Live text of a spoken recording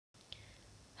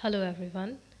Hello,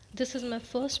 everyone. This is my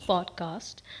first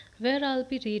podcast where I'll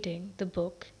be reading the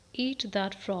book Eat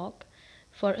That Frog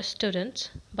for a Student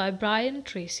by Brian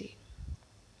Tracy.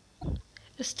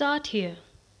 Start here.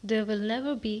 There will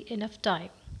never be enough time.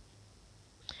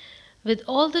 With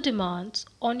all the demands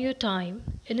on your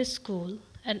time in school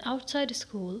and outside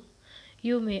school,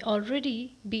 you may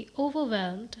already be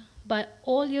overwhelmed by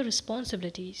all your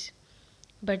responsibilities.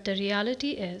 But the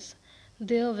reality is,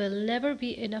 there will never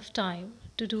be enough time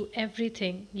to do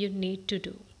everything you need to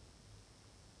do.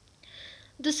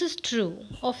 This is true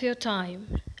of your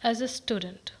time as a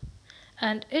student,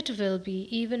 and it will be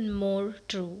even more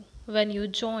true when you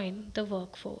join the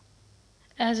workforce.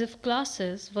 As if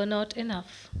classes were not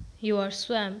enough, you are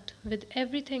swamped with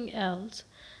everything else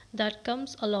that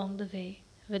comes along the way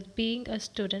with being a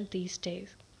student these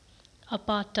days: a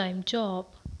part time job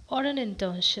or an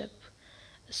internship,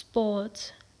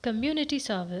 sports, community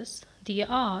service, the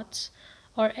arts,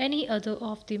 or any other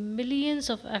of the millions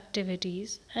of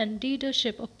activities and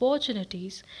leadership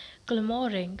opportunities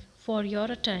clamoring for your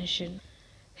attention.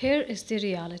 Here is the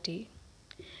reality: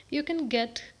 you can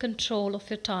get control of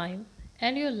your time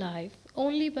and your life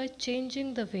only by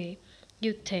changing the way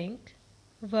you think,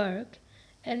 work,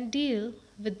 and deal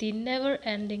with the never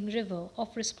ending river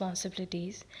of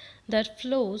responsibilities that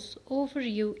flows over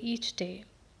you each day.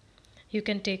 You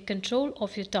can take control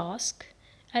of your tasks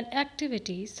and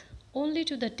activities only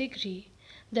to the degree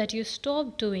that you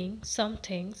stop doing some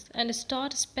things and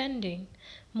start spending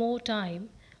more time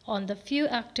on the few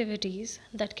activities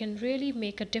that can really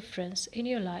make a difference in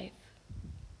your life.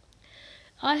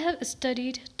 I have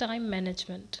studied time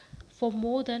management for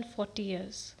more than 40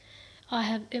 years. I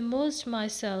have immersed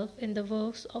myself in the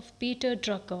works of Peter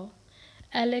Drucker,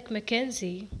 Alec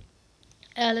McKenzie,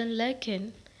 Alan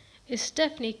Lakin,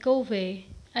 Stephanie Covey,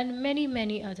 and many,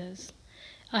 many others.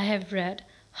 I have read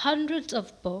hundreds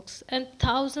of books and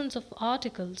thousands of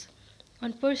articles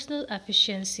on personal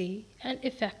efficiency and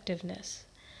effectiveness.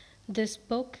 This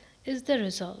book is the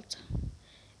result.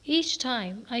 Each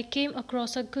time I came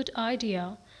across a good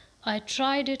idea, I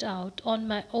tried it out on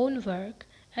my own work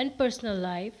and personal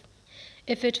life.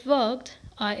 If it worked,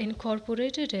 I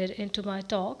incorporated it into my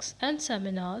talks and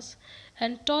seminars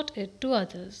and taught it to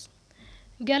others.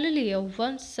 Galileo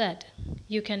once said,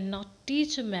 "You cannot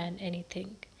teach a man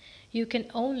anything, you can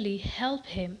only help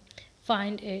him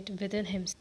find it within himself."